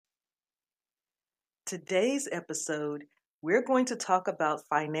Today's episode, we're going to talk about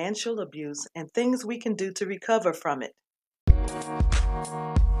financial abuse and things we can do to recover from it.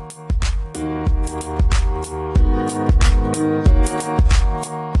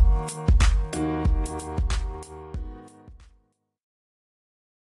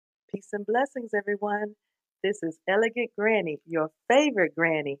 Peace and blessings, everyone. This is Elegant Granny, your favorite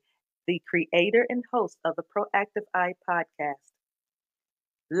granny, the creator and host of the Proactive Eye podcast.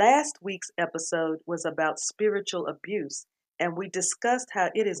 Last week's episode was about spiritual abuse, and we discussed how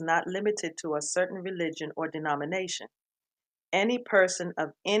it is not limited to a certain religion or denomination. Any person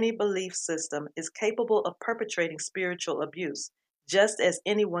of any belief system is capable of perpetrating spiritual abuse, just as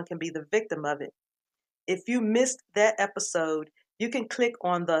anyone can be the victim of it. If you missed that episode, you can click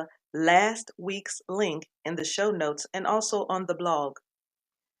on the last week's link in the show notes and also on the blog.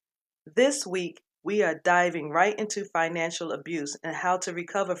 This week, we are diving right into financial abuse and how to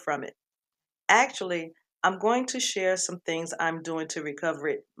recover from it. Actually, I'm going to share some things I'm doing to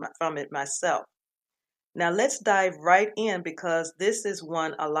recover from it myself. Now, let's dive right in because this is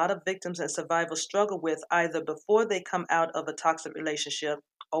one a lot of victims and survivors struggle with either before they come out of a toxic relationship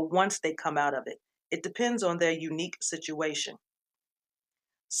or once they come out of it. It depends on their unique situation.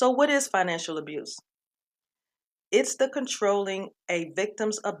 So, what is financial abuse? It's the controlling a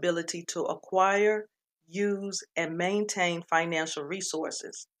victim's ability to acquire, use, and maintain financial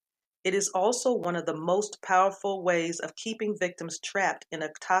resources. It is also one of the most powerful ways of keeping victims trapped in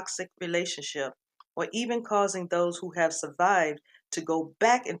a toxic relationship or even causing those who have survived to go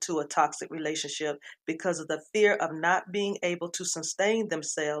back into a toxic relationship because of the fear of not being able to sustain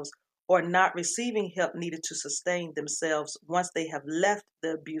themselves or not receiving help needed to sustain themselves once they have left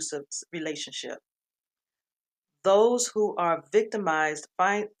the abusive relationship. Those who are victimized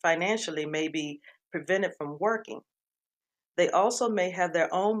financially may be prevented from working. They also may have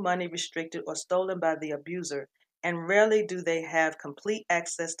their own money restricted or stolen by the abuser, and rarely do they have complete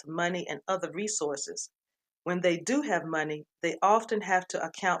access to money and other resources. When they do have money, they often have to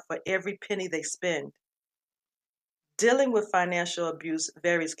account for every penny they spend. Dealing with financial abuse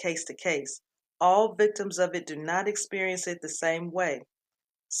varies case to case. All victims of it do not experience it the same way.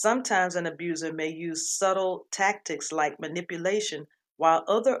 Sometimes an abuser may use subtle tactics like manipulation, while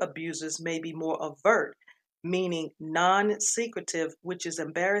other abusers may be more overt, meaning non secretive, which is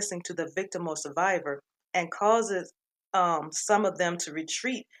embarrassing to the victim or survivor and causes some of them to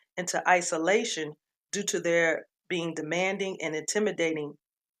retreat into isolation due to their being demanding and intimidating.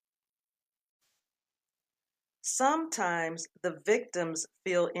 Sometimes the victims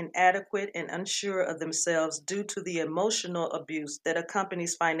feel inadequate and unsure of themselves due to the emotional abuse that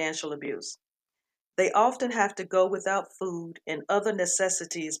accompanies financial abuse. They often have to go without food and other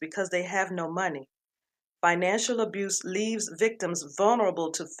necessities because they have no money. Financial abuse leaves victims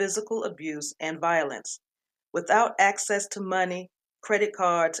vulnerable to physical abuse and violence. Without access to money, credit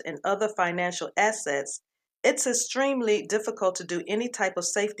cards, and other financial assets, it's extremely difficult to do any type of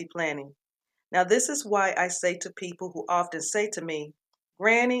safety planning. Now, this is why I say to people who often say to me,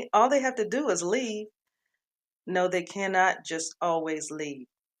 Granny, all they have to do is leave. No, they cannot just always leave.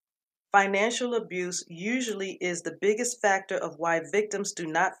 Financial abuse usually is the biggest factor of why victims do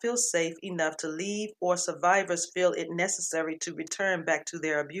not feel safe enough to leave or survivors feel it necessary to return back to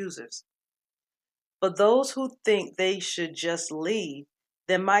their abusers. For those who think they should just leave,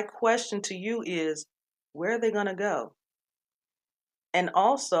 then my question to you is, where are they going to go? And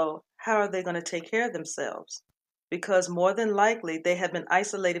also, how are they going to take care of themselves? Because more than likely, they have been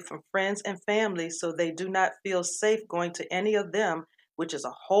isolated from friends and family, so they do not feel safe going to any of them, which is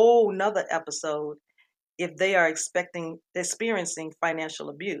a whole nother episode if they are experiencing financial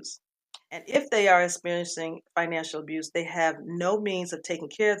abuse. And if they are experiencing financial abuse, they have no means of taking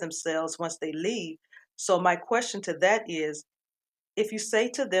care of themselves once they leave. So my question to that is, if you say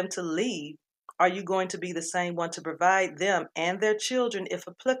to them to leave, are you going to be the same one to provide them and their children, if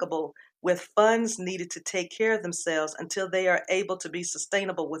applicable, with funds needed to take care of themselves until they are able to be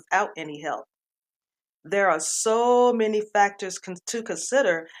sustainable without any help? There are so many factors to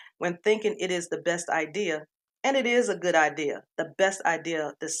consider when thinking it is the best idea, and it is a good idea, the best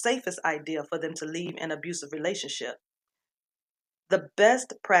idea, the safest idea for them to leave an abusive relationship. The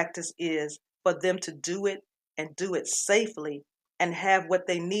best practice is for them to do it and do it safely and have what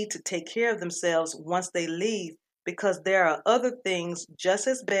they need to take care of themselves once they leave, because there are other things just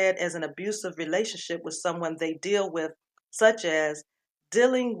as bad as an abusive relationship with someone they deal with, such as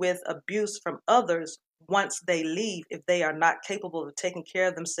dealing with abuse from others once they leave if they are not capable of taking care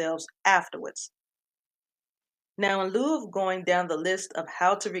of themselves afterwards. Now, in lieu of going down the list of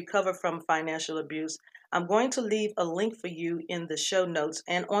how to recover from financial abuse, I'm going to leave a link for you in the show notes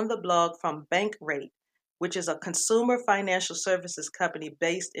and on the blog from Bankrate, which is a consumer financial services company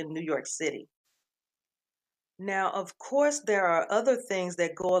based in New York City. Now, of course, there are other things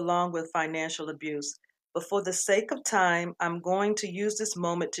that go along with financial abuse, but for the sake of time, I'm going to use this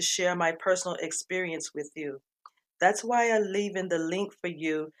moment to share my personal experience with you. That's why I leave in the link for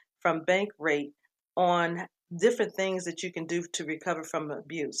you from Bankrate on different things that you can do to recover from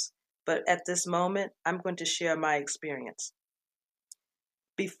abuse. But at this moment, I'm going to share my experience.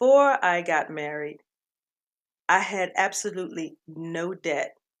 Before I got married, I had absolutely no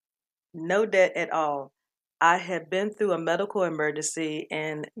debt at all. I had been through a medical emergency,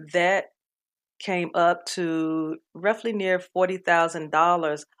 and that came up to roughly near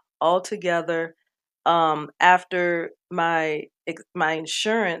 $40,000 altogether, after my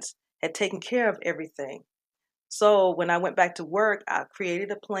insurance had taken care of everything. So when I went back to work, I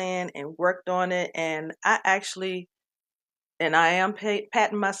created a plan and worked on it, and I am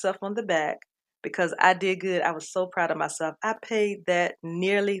patting myself on the back because I did good. I was so proud of myself. I paid that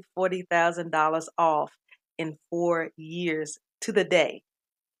nearly $40,000 off in 4 years to the day.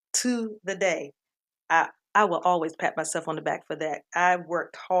 To the day. I, I will always pat myself on the back for that. I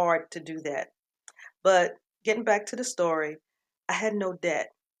worked hard to do that. But getting back to the story, I had no debt.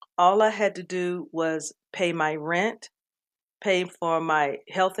 All I had to do was pay my rent, pay for my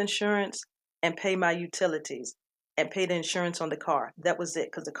health insurance, and pay my utilities, and pay the insurance on the car. That was it,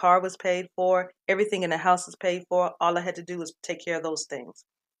 because the car was paid for, everything in the house was paid for. All I had to do was take care of those things.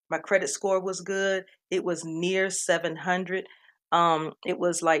 My credit score was good. It was near 700. It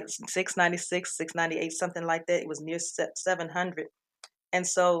was like 696, 698, something like that. It was near 700. And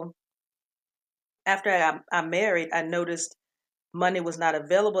so after I married, I noticed money was not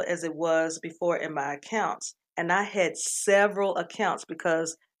available as it was before in my accounts. And I had several accounts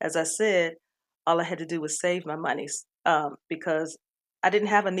because, as I said, all I had to do was save my money, because I didn't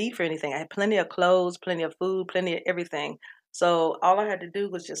have a need for anything. I had plenty of clothes, plenty of food, plenty of everything. So all I had to do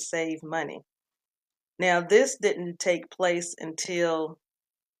was just save money. Now, this didn't take place until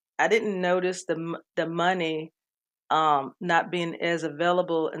I didn't notice the money not being as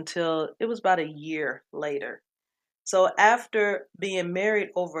available until it was about a year later. So after being married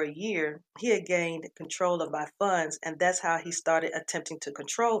over a year, he had gained control of my funds, and that's how he started attempting to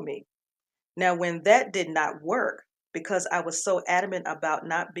control me. Now, when that did not work, because I was so adamant about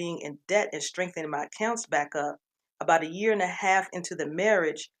not being in debt and strengthening my accounts back up, about a year and a half into the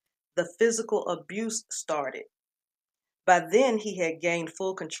marriage, the physical abuse started. By then, he had gained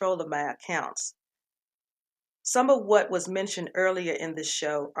full control of my accounts. Some of what was mentioned earlier in this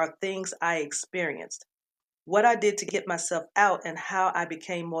show are things I experienced. What I did to get myself out and how I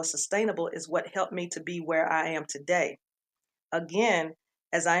became more sustainable is what helped me to be where I am today. Again,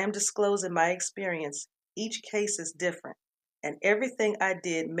 as I am disclosing my experience, each case is different, and everything I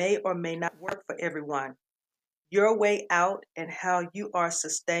did may or may not work for everyone. Your way out and how you are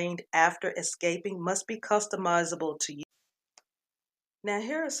sustained after escaping must be customizable to you. Now,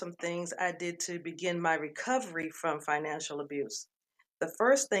 here are some things I did to begin my recovery from financial abuse. The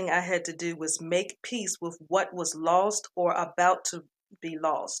first thing I had to do was make peace with what was lost or about to be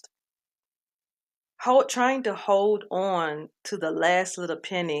lost. Trying to hold on to the last little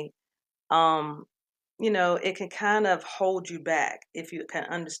penny, um, it can kind of hold you back if you can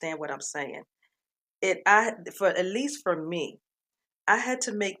understand what I'm saying. For at least for me, I had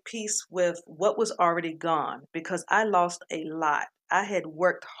to make peace with what was already gone because I lost a lot. I had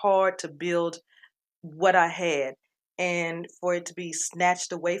worked hard to build what I had, and for it to be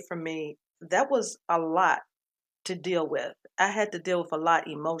snatched away from me, that was a lot to deal with. I had to deal with a lot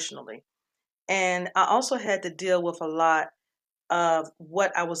emotionally. And I also had to deal with a lot of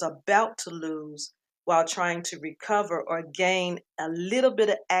what I was about to lose while trying to recover or gain a little bit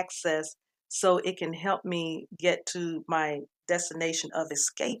of access so it can help me get to my destination of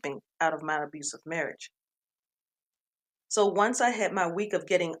escaping out of my abusive marriage. So once I had my week of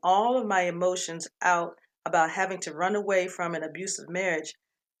getting all of my emotions out about having to run away from an abusive marriage,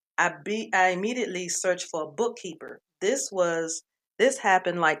 I immediately searched for a bookkeeper. This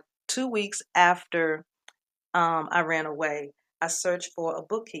happened like 2 weeks after I ran away. I searched for a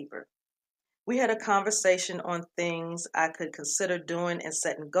bookkeeper. We had a conversation on things I could consider doing and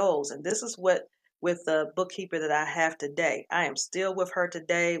setting goals. And this is what with the bookkeeper that I have today. I am still with her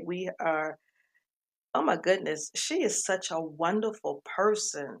today. We are, oh my goodness, she is such a wonderful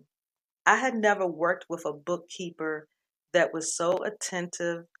person. I had never worked with a bookkeeper that was so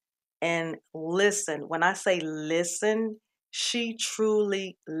attentive and listened. When I say listen, she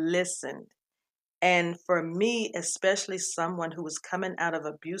truly listened. And for me, especially someone who was coming out of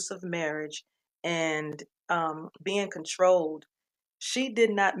abusive marriage and being controlled, she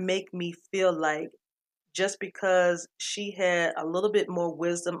did not make me feel like just because she had a little bit more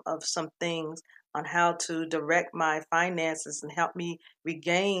wisdom of some things on how to direct my finances and help me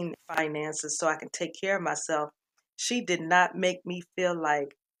regain finances so I can take care of myself. She did not make me feel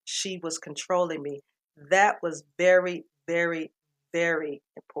like she was controlling me. That was very, very, very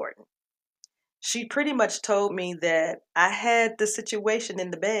important. She pretty much told me that I had the situation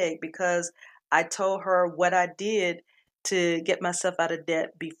in the bag because I told her what I did to get myself out of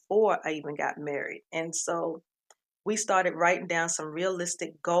debt before I even got married. And so we started writing down some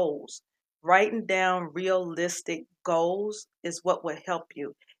realistic goals. Writing down realistic goals is what will help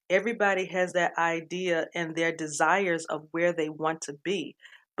you. Everybody has that idea and their desires of where they want to be.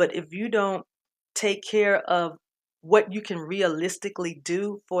 But if you don't take care of what you can realistically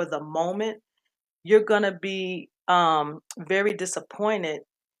do for the moment, you're going to be very disappointed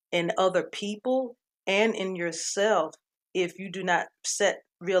in other people and in yourself if you do not set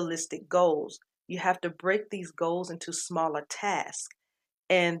realistic goals. You have to break these goals into smaller tasks.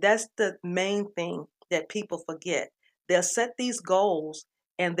 And that's the main thing that people forget. They'll set these goals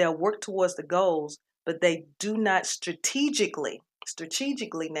and they'll work towards the goals, but they do not strategically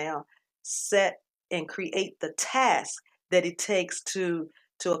now set and create the task that it takes to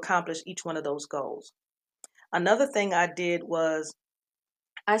accomplish each one of those goals. Another thing I did was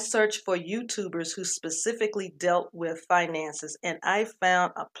I searched for YouTubers who specifically dealt with finances, and I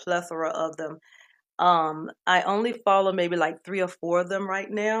found a plethora of them. I only follow maybe like 3 or 4 of them right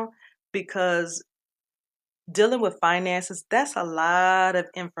now because dealing with finances, that's a lot of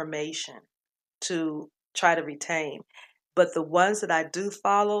information to try to retain. But the ones that I do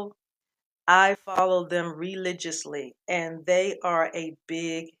follow, I follow them religiously, and they are a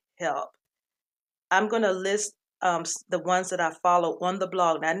big help. I'm going to list the ones that I follow on the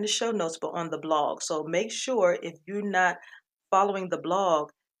blog, not in the show notes, but on the blog. So make sure if you're not following the blog,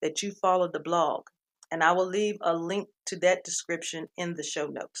 that you follow the blog. And I will leave a link to that description in the show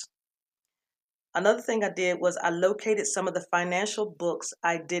notes. Another thing I did was I located some of the financial books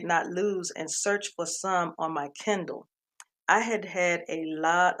I did not lose and searched for some on my Kindle. I had had a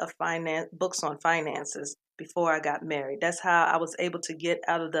lot of finance books on finances before I got married. That's how I was able to get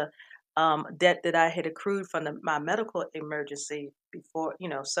out of the debt that I had accrued from my medical emergency before,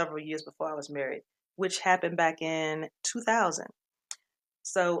 several years before I was married, which happened back in 2000.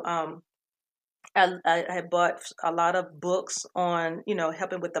 So I had bought a lot of books on,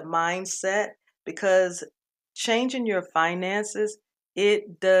 helping with the mindset because changing your finances,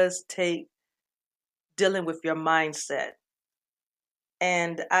 it does take dealing with your mindset.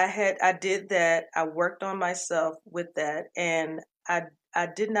 And I did that. I worked on myself with that, and I I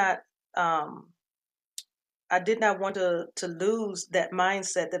did not um I did not want to lose that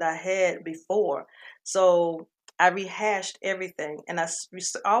mindset that I had before. So I rehashed everything, and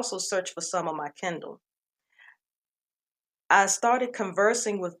also searched for some on my Kindle. I started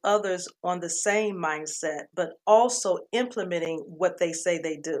conversing with others on the same mindset, but also implementing what they say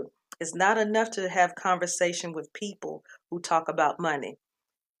they do. It's not enough to have conversation with people who talk about money.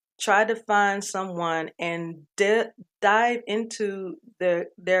 Try to find someone and dive into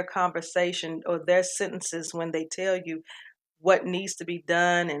their conversation or their sentences when they tell you what needs to be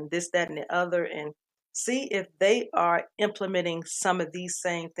done and this, that, and the other, and see if they are implementing some of these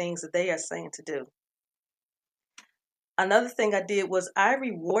same things that they are saying to do. Another thing I did was I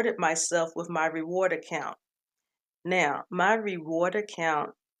rewarded myself with my reward account. Now, my reward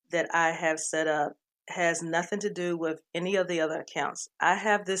account that I have set up has nothing to do with any of the other accounts. I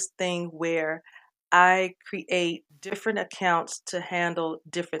have this thing where I create different accounts to handle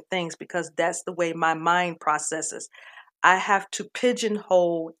different things because that's the way my mind processes. I have to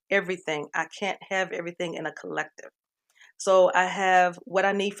pigeonhole everything. I can't have everything in a collective. So I have what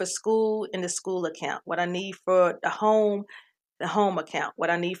I need for school in the school account, what I need for the home account,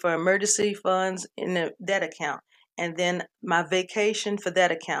 what I need for emergency funds in that account, and then my vacation for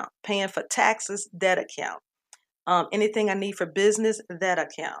that account, paying for taxes, that account, anything I need for business, that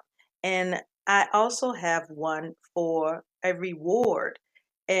account. And I also have one for a reward.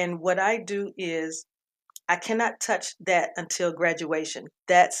 And what I do is I cannot touch that until graduation.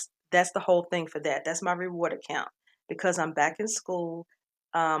 That's the whole thing for that. That's my reward account because I'm back in school.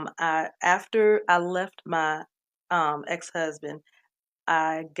 I after I left my ex-husband,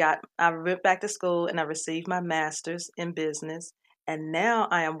 I went back to school and I received my master's in business, and now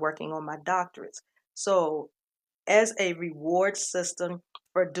I am working on my doctorates. So as a reward system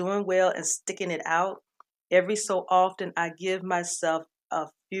for doing well and sticking it out, every so often I give myself a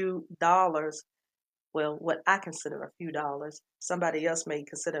few dollars. Well, what I consider a few dollars. Somebody else may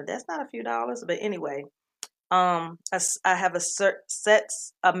consider that's not a few dollars, but anyway, I have a set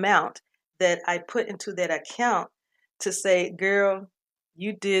amount that I put into that account to say, girl,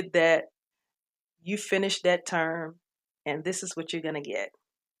 you did that, you finished that term, and this is what you're going to get.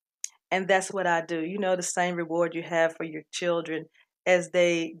 And that's what I do. You know, the same reward you have for your children as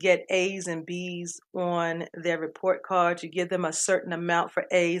they get A's and B's on their report cards. You give them a certain amount for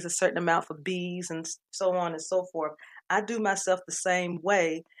A's, a certain amount for B's, and so on and so forth. I do myself the same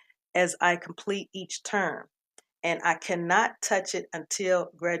way as I complete each term. And I cannot touch it until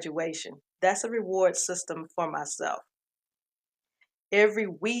graduation. That's a reward system for myself. Every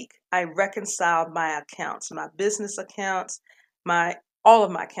week, I reconcile my accounts, my business accounts, all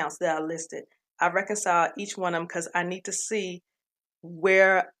of my accounts that are listed. I reconcile each one of them because I need to see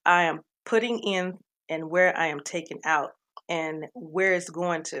where I am putting in and where I am taking out and where it's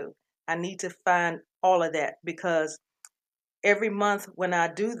going to. I need to find all of that because every month when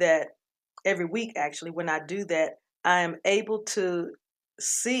I do that, every week actually, when I do that, I am able to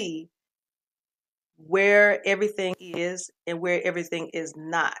see where everything is and where everything is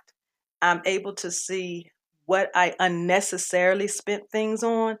not. I'm able to see what I unnecessarily spent things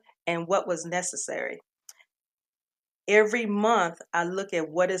on and what was necessary. Every month, I look at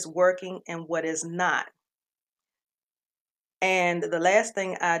what is working and what is not. And the last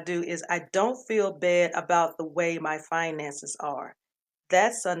thing I do is I don't feel bad about the way my finances are.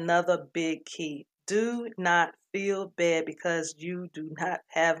 That's another big key. Do not feel bad because you do not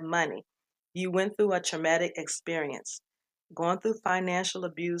have money. You went through a traumatic experience. Going through financial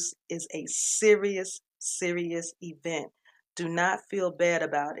abuse is a serious, serious event. Do not feel bad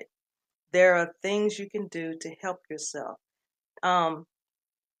about it. There are things you can do to help yourself.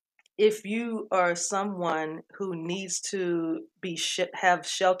 If you are someone who needs to have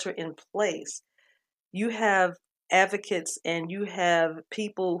shelter in place, you have advocates and you have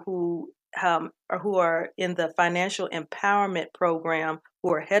people who are in the financial empowerment program,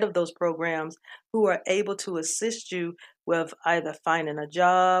 who are head of those programs, who are able to assist you with either finding a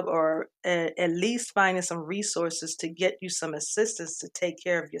job or at least finding some resources to get you some assistance to take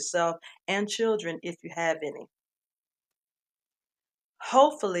care of yourself and children if you have any.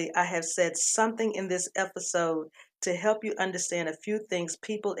 Hopefully, I have said something in this episode to help you understand a few things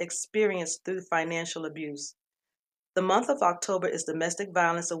people experience through financial abuse. The month of October is Domestic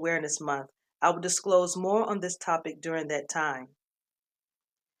Violence Awareness Month. I will disclose more on this topic during that time.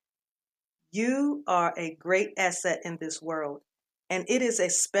 You are a great asset in this world, and it is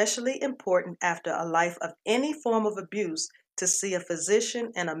especially important after a life of any form of abuse to see a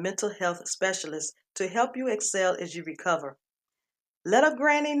physician and a mental health specialist to help you excel as you recover. Let a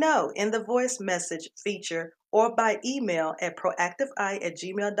granny know in the voice message feature or by email at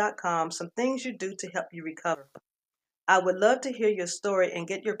proactiveeye@gmail.com some things you do to help you recover. I would love to hear your story and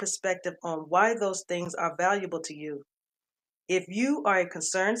get your perspective on why those things are valuable to you. If you are a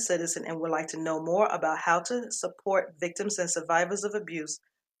concerned citizen and would like to know more about how to support victims and survivors of abuse,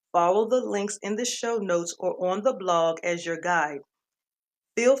 follow the links in the show notes or on the blog as your guide.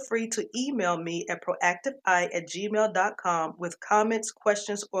 Feel free to email me at proactiveeye@gmail.com with comments,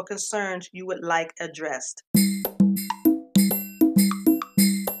 questions, or concerns you would like addressed.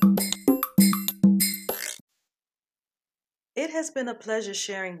 It has been a pleasure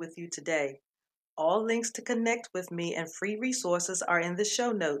sharing with you today. All links to connect with me and free resources are in the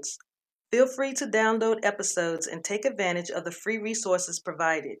show notes. Feel free to download episodes and take advantage of the free resources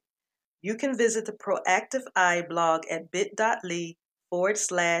provided. You can visit the Proactive Eye blog at bit.ly/PE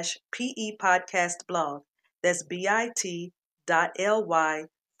podcast blog. That's bit.ly/PE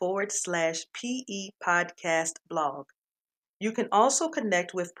podcast blog. You can also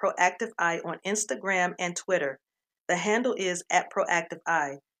connect with Proactive Eye on Instagram and Twitter. The handle is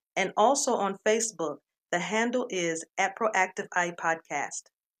 @ProactiveEye. And also on Facebook, the handle is @Proactive Eye Podcast.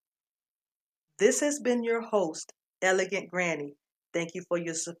 This has been your host, Elegant Granny. Thank you for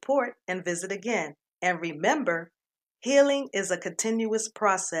your support and visit again. And remember, healing is a continuous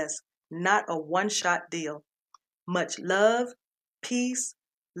process, not a one-shot deal. Much love, peace,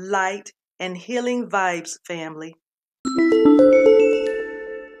 light, and healing vibes, family.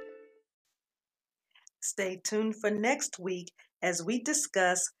 Stay tuned for next week as we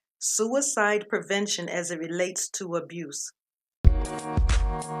discuss suicide prevention as it relates to abuse.